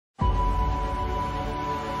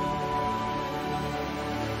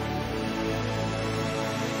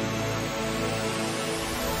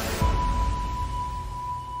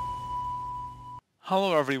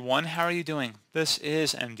Hello everyone, how are you doing? This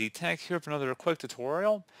is MD Tech here for another quick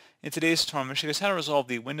tutorial. In today's tutorial, I'm going to show you guys how to resolve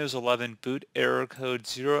the Windows 11 boot error code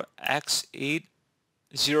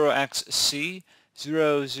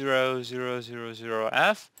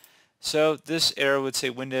 0xc000000F. So this error would say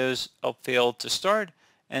Windows failed to start,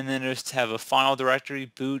 and then just have a file directory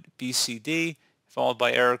boot BCD followed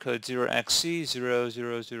by error code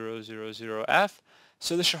 0xc000000F.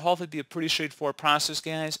 So this should hopefully be a pretty straightforward process,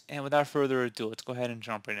 guys, and without further ado, let's go ahead and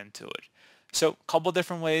jump right into it. So a couple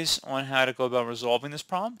different ways on how to go about resolving this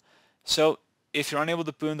problem. So if you're unable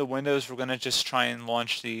to boot into Windows, we're going to just try and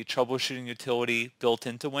launch the troubleshooting utility built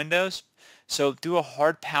into Windows. So do a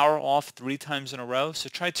hard power off 3 times in a row. So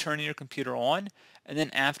try turning your computer on, and then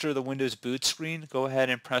after the Windows boot screen, go ahead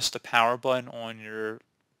and press the power button on your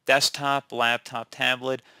desktop, laptop,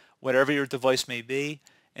 tablet, whatever your device may be,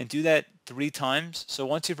 and do that 3 times. So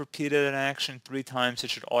once you've repeated an action 3 times, it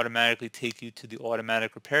should automatically take you to the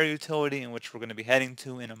automatic repair utility, in which we're going to be heading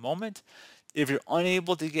to in a moment. If you're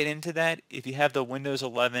unable to get into that, if you have the Windows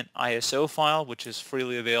 11 ISO file, which is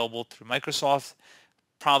freely available through Microsoft,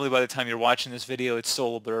 probably by the time you're watching this video, it's still a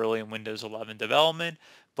little bit early in Windows 11 development,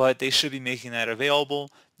 but they should be making that available.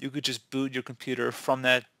 You could just boot your computer from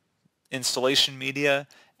that installation media,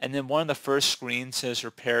 and then one of the first screens says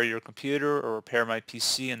repair your computer or repair my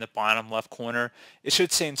PC in the bottom left corner. It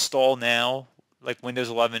should say install now, like Windows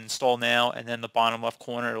 11 install now, and then the bottom left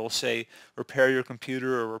corner it will say repair your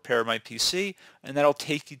computer or repair my PC, and that'll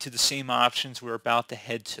take you to the same options we're about to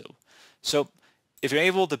head to. So if you're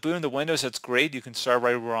able to boot into Windows, that's great. You can start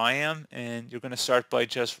right where I am, and you're going to start by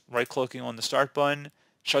just right-clicking on the start button,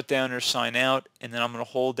 shut down or sign out, and then I'm going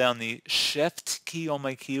to hold down the Shift key on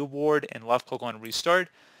my keyboard and left-click on restart.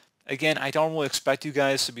 Again, I don't really expect you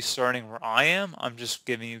guys to be starting where I am. I'm just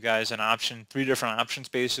giving you guys an option, 3 different options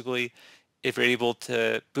basically. If you're able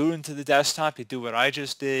to boot into the desktop, you do what I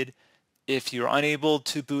just did. If you're unable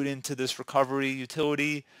to boot into this recovery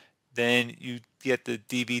utility, then you get the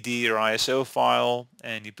DVD or ISO file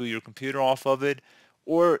and you boot your computer off of it.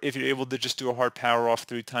 Or if you're able to just do a hard power off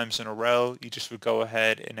 3 times in a row, you just would go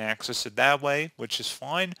ahead and access it that way, which is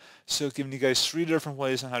fine. So giving you guys 3 different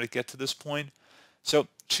ways on how to get to this point. So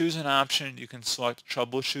choose an option. You can select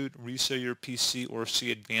troubleshoot, reset your PC, or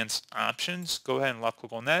see advanced options. Go ahead and left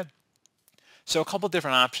click on that. So a couple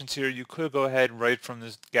different options here. You could go ahead right from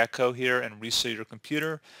the get-go here and reset your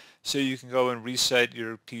computer. So you can go and reset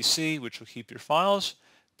your PC, which will keep your files,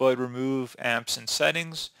 but remove apps and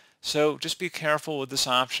settings. So just be careful with this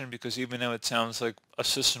option, because even though it sounds like a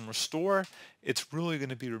system restore, it's really going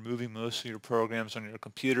to be removing most of your programs on your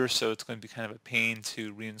computer, so it's going to be kind of a pain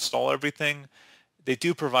to reinstall everything. They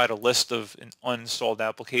do provide a list of uninstalled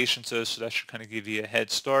applications though, so that should kind of give you a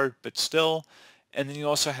head start, but still. And then you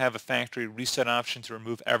also have a factory reset option to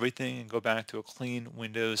remove everything and go back to a clean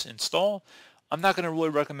Windows install. I'm not going to really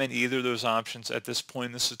recommend either of those options at this point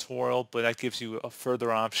in this tutorial, but that gives you a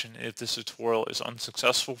further option if this tutorial is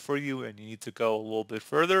unsuccessful for you and you need to go a little bit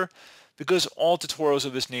further, because all tutorials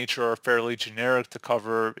of this nature are fairly generic to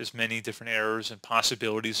cover as many different errors and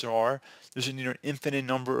possibilities there are. There's a near infinite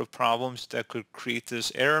number of problems that could create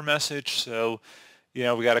this error message, so we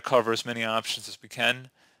got to cover as many options as we can.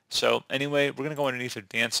 So anyway, we're going to go underneath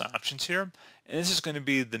advanced options here, and this is going to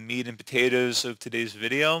be the meat and potatoes of today's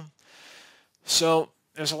video. So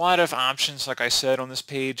there's a lot of options, like I said, on this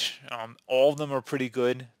page. All of them are pretty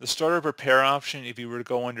good. The startup repair option, if you were to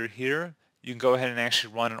go under here, you can go ahead and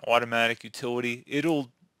actually run an automatic utility.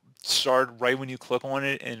 It'll start right when you click on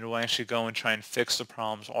it, and it'll actually go and try and fix the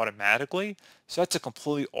problems automatically. So that's a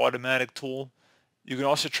completely automatic tool. You can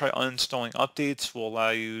also try uninstalling updates. Will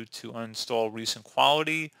allow you to uninstall recent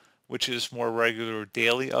quality, which is more regular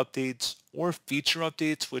daily updates, or feature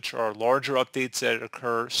updates, which are larger updates that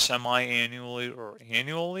occur semi-annually or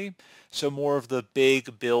annually. So more of the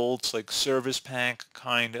big builds, like service pack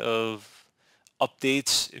kind of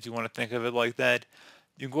updates, if you want to think of it like that.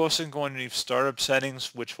 You can also go underneath startup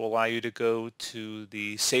settings, which will allow you to go to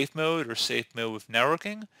the safe mode or safe mode with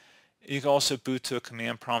networking. You can also boot to a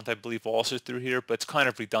command prompt, I believe, also through here, but it's kind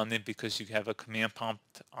of redundant because you have a command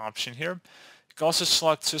prompt option here. You can also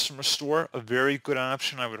select System Restore, a very good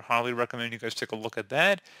option. I would highly recommend you guys take a look at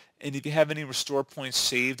that. And if you have any restore points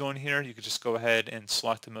saved on here, you could just go ahead and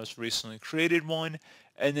select the most recently created one,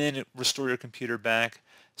 and then restore your computer back.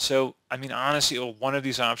 So, I mean, honestly, one of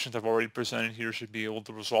these options I've already presented here should be able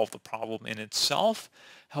to resolve the problem in itself.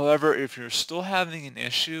 However, if you're still having an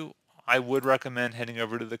issue, I would recommend heading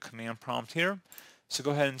over to the command prompt here. So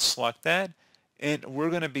go ahead and select that. And we're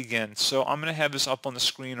going to begin. So I'm going to have this up on the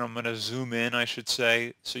screen, or I'm going to zoom in, I should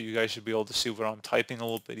say, so you guys should be able to see what I'm typing a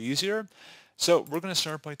little bit easier. So we're going to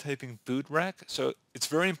start by typing boot rec. So it's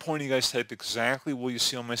very important you guys type exactly what you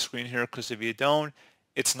see on my screen here, because if you don't,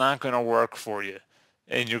 it's not going to work for you.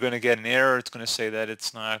 And you're going to get an error. It's going to say that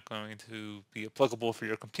it's not going to be applicable for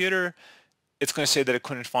your computer. It's going to say that it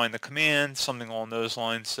couldn't find the command, something along those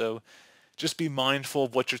lines. So just be mindful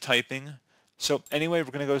of what you're typing. So anyway,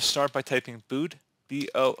 we're going to go start by typing boot,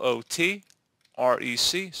 B-O-O-T-R-E-C,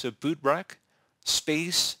 so boot rec,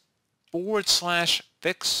 space,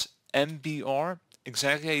 /fix, MBR,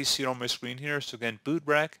 exactly how you see it on my screen here. So again, boot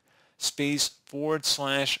rec, space,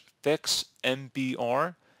 /fix,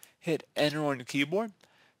 MBR, hit enter on your keyboard.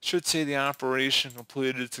 Should say the operation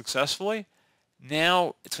completed successfully.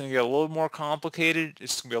 Now it's going to get a little more complicated.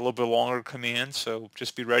 It's going to be a little bit longer command, so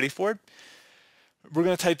just be ready for it. We're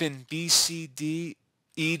going to type in bcdedit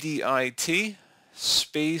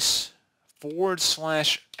space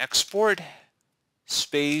 /export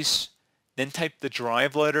space, then type the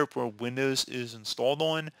drive letter where Windows is installed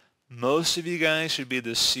on. Most of you guys should be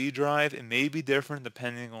the C drive. It may be different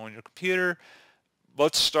depending on your computer.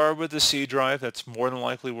 Let's start with the C drive. That's more than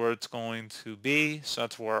likely where it's going to be. So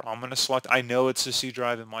that's where I'm going to select. I know it's the C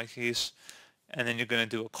drive in my case. And then you're going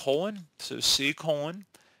to do a colon. So C colon.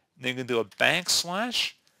 Then you're going to do a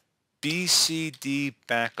 /BCD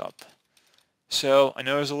backup. So I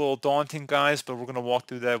know it's a little daunting, guys, but we're going to walk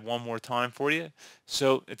through that one more time for you.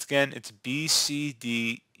 So it's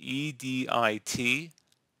BCDEDIT.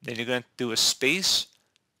 Then you're going to do a space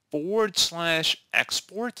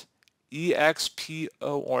 /export,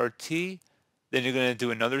 EXPORT. Then you're going to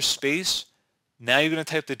do another space. Now you're going to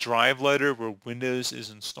type the drive letter where Windows is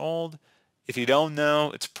installed. If you don't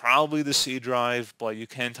know, it's probably the C drive, but you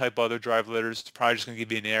can type other drive letters. It's probably just going to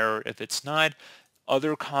give you an error if it's not.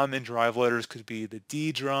 Other common drive letters could be the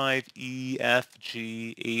D drive, E, F,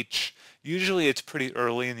 G, H. Usually it's pretty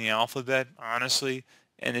early in the alphabet, honestly,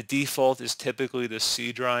 and the default is typically the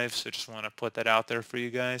C drive, so just want to put that out there for you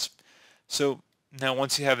guys. So now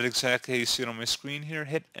once you have it exactly how you see it on my screen here,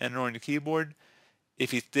 hit enter on your keyboard.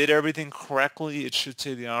 If you did everything correctly, it should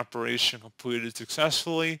say the operation completed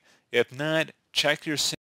successfully. If not, check your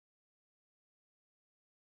syntax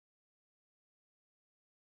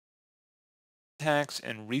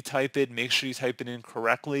and retype it. Make sure you type it in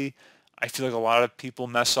correctly. I feel like a lot of people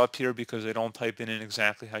mess up here because they don't type it in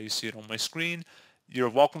exactly how you see it on my screen. You're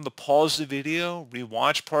welcome to pause the video,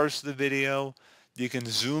 rewatch parts of the video. You can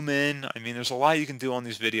zoom in. I mean, there's a lot you can do on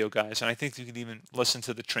these video, guys, and I think you can even listen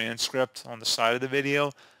to the transcript on the side of the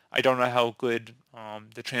video. I don't know how good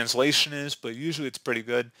the translation is, but usually it's pretty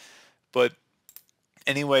good. But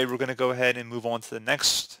anyway, we're going to go ahead and move on to the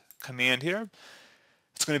next command here.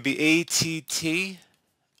 It's going to be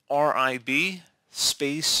ATTRIB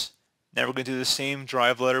space. Now we're going to do the same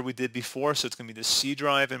drive letter we did before, so it's going to be the C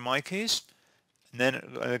drive in my case. And then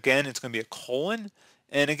again, it's going to be a colon.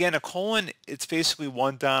 And again, a colon, it's basically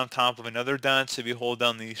one dot on top of another dot. So if you hold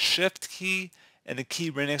down the Shift key and the key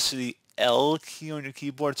right next to the L key on your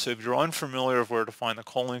keyboard. So if you're unfamiliar with where to find the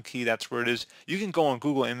colon key, that's where it is. You can go on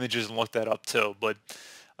Google Images and look that up too. But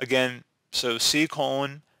again, so C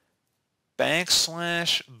colon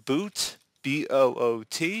 /boot,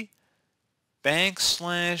 BOOT,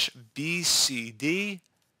 /BCD,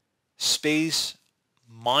 space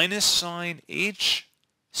 -H,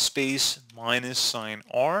 space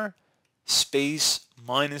 -R, space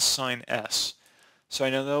 -S. So I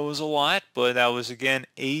know that was a lot, but that was again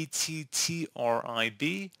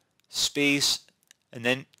ATTRIB space, and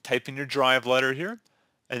then type in your drive letter here,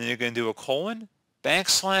 and then you're going to do a colon,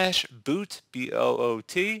 /boot,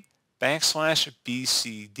 BOOT,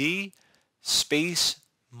 /BCD, space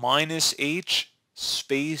 -H,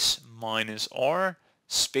 space -R,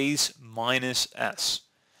 space -S.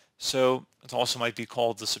 So it also might be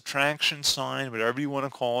called the subtraction sign, whatever you want to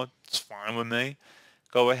call it, it's fine with me.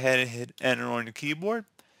 Go ahead and hit enter on your keyboard.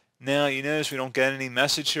 Now you notice we don't get any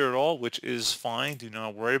message here at all, which is fine. Do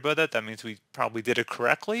not worry about that. That means we probably did it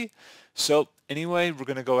correctly. So anyway, we're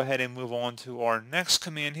going to go ahead and move on to our next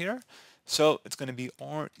command here. So it's going to be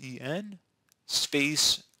REN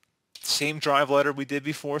space, same drive letter we did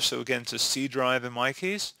before. So again, it's a C drive in my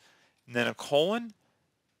case. And then a colon,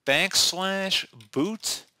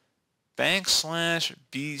 /boot,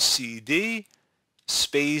 /BCD,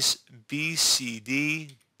 space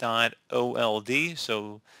BCD.old,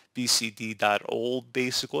 so BCD.old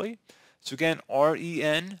basically. So again,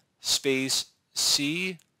 REN space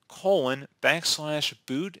C colon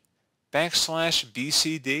 /boot,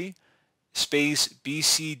 /BCD, space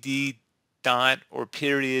BCD dot or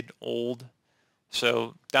period old.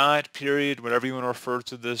 So dot, period, whatever you want to refer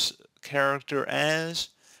to this character as.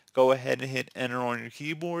 Go ahead and hit enter on your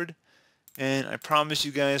keyboard. And I promise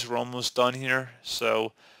you guys we're almost done here.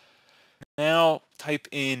 So now type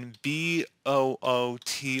in BOOTREC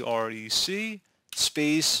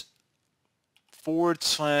space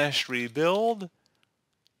 /rebuild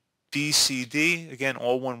BCD, again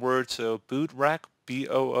all one word, so bootrec,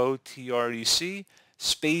 BOOTREC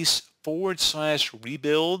space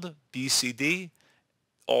 /rebuild BCD,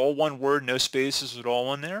 all one word, no spaces at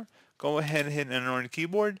all in there. Go ahead and hit enter on your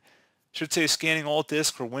keyboard. Should say scanning all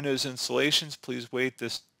disk for Windows installations. Please wait,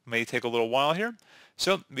 this may take a little while here.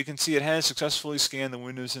 So we can see it has successfully scanned the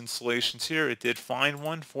Windows installations here. It did find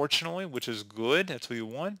one, fortunately, which is good. That's what you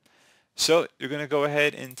want. So you're going to go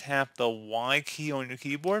ahead and tap the Y key on your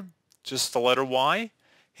keyboard, just the letter Y.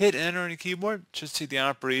 Hit enter on your keyboard. Should see the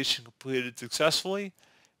operation completed successfully.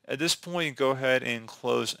 At this point, go ahead and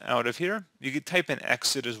close out of here. You can type in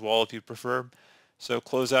exit as well if you prefer. So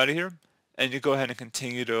close out of here, and you go ahead and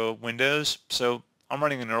continue to Windows. So I'm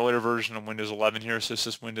running an earlier version of Windows 11 here, so this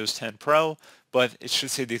is Windows 10 Pro, but it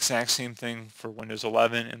should say the exact same thing for Windows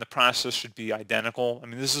 11, and the process should be identical. I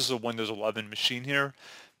mean, this is a Windows 11 machine here,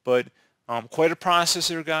 but quite a process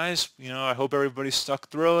here, guys. You know, I hope everybody stuck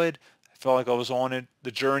through it. I felt like I was on it,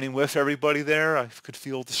 the journey with everybody there. I could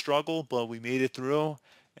feel the struggle, but we made it through,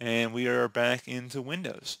 and we are back into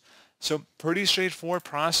Windows. So pretty straightforward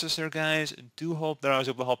process there, guys. Do hope that I was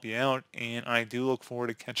able to help you out, and I do look forward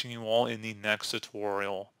to catching you all in the next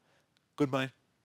tutorial. Goodbye.